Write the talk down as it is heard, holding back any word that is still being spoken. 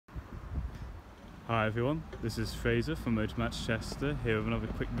Hi everyone, this is Fraser from Motormatch Chester here with another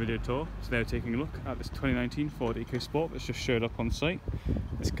quick video tour. Today we're taking a look at this 2019 Ford EcoSport that's just showed up on site.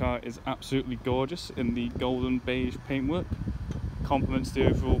 This car is absolutely gorgeous in the golden beige paintwork. Complements the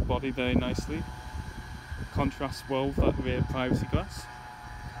overall body very nicely. Contrasts well with that rear privacy glass.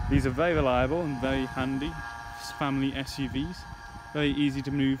 These are very reliable and very handy family SUVs. Very easy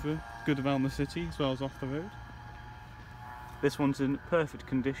to manoeuvre, good around the city as well as off the road. This one's in perfect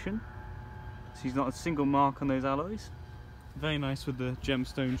condition. So there's not a single mark on those alloys. Very nice with the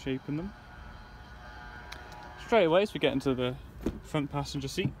gemstone shape in them. Straight away as we get into the front passenger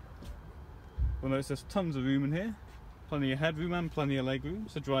seat, we'll notice there's tons of room in here. Plenty of headroom and plenty of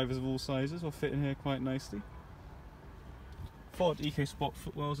legroom, so drivers of all sizes will fit in here quite nicely. Ford EcoSport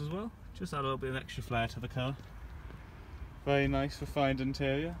footwells as well, just add a little bit of extra flair to the car. Very nice refined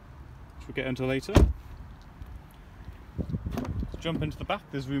interior, which we'll get into later. Jump into the back,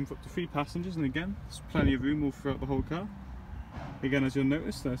 there's room for up to 3 passengers, and again there's plenty of room all throughout the whole car. Again, as you'll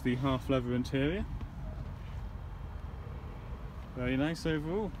notice, there's the half leather interior. Very nice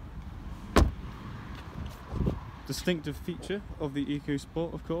overall. Distinctive feature of the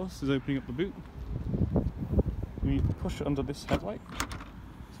EcoSport, of course, is opening up the boot. We push it under this headlight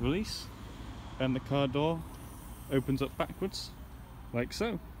to release, and the car door opens up backwards like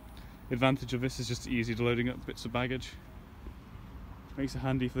so. The advantage of this is just easy to loading up bits of baggage. Makes it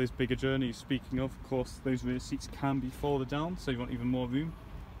handy for those bigger journeys. Speaking of course, those rear seats can be folded down, so you want even more room.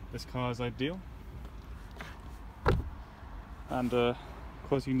 This car is ideal. And of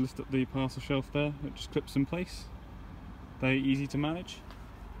course you can lift up the parcel shelf there, it just clips in place. Very easy to manage.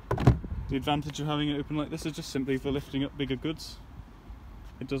 The advantage of having it open like this is just simply for lifting up bigger goods.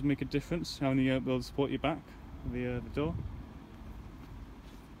 It does make a difference having you be able to support your back with the door.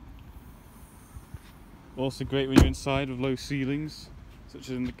 Also great when you're inside with low ceilings, such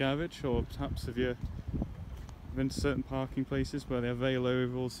as in the garage, or perhaps if you're in certain parking places where they have very low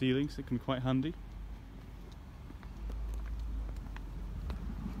overall ceilings, it can be quite handy.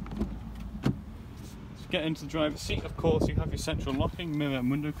 To get into the driver's seat, of course, you have your central locking, mirror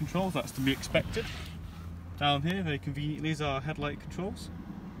and window controls, that's to be expected. Down here, very conveniently, these are headlight controls.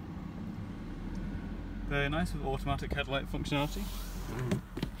 Very nice with automatic headlight functionality.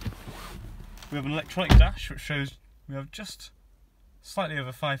 We have an electronic dash which shows we have just slightly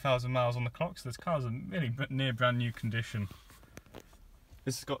over 5,000 miles on the clock, so this car is in really near brand new condition.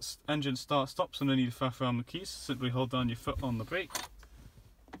 This has got engine start stop, so no need to faff around the keys, simply hold down your foot on the brake.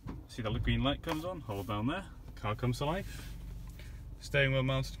 See that the green light comes on, hold down there, the car comes to life. Steering wheel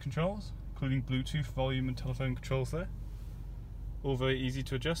mounted controls, including Bluetooth, volume and telephone controls there. All very easy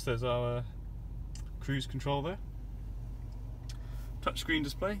to adjust, there's our cruise control there. Touchscreen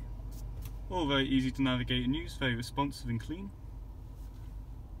display. All very easy to navigate and use, very responsive and clean.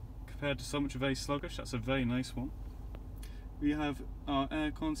 Compared to so much very sluggish, that's a very nice one. We have our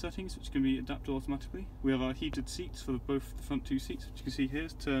aircon settings, which can be adapted automatically. We have our heated seats for both the front 2 seats, which you can see here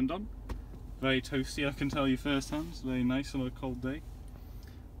is turned on. Very toasty, I can tell you firsthand, it's very nice on a cold day.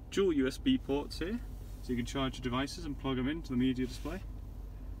 Dual USB ports here, so you can charge your devices and plug them into the media display.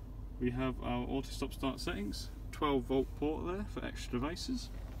 We have our auto stop start settings, 12-volt port there for extra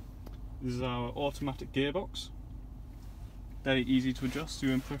devices. This is our automatic gearbox. Very easy to adjust to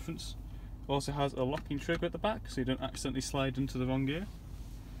your own preference. Also has a locking trigger at the back, so you don't accidentally slide into the wrong gear.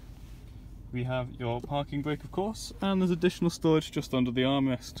 We have your parking brake, of course, and there's additional storage just under the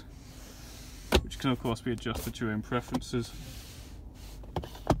armrest, which can of course be adjusted to your own preferences.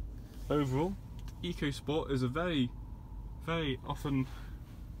 Overall, EcoSport is a very often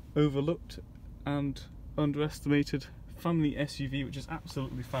overlooked and underestimated family SUV, which is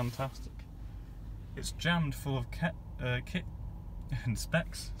absolutely fantastic. It's jammed full of kit and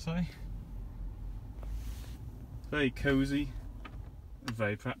specs, sorry. Very cosy,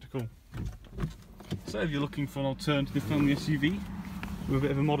 very practical. So if you're looking for an alternative family SUV with a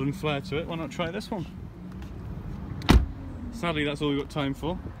bit of a modern flair to it, why not try this one? Sadly, that's all we've got time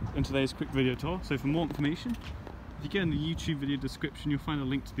for in today's quick video tour, so for more information, if you go in the YouTube video description, you'll find a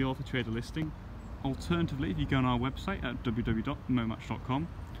link to the Auto Trader listing. Alternatively, if you go on our website at www.momatch.com,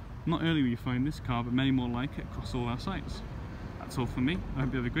 not only will you find this car, but many more like it across all our sites. That's all from me. I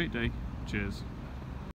hope you have a great day. Cheers.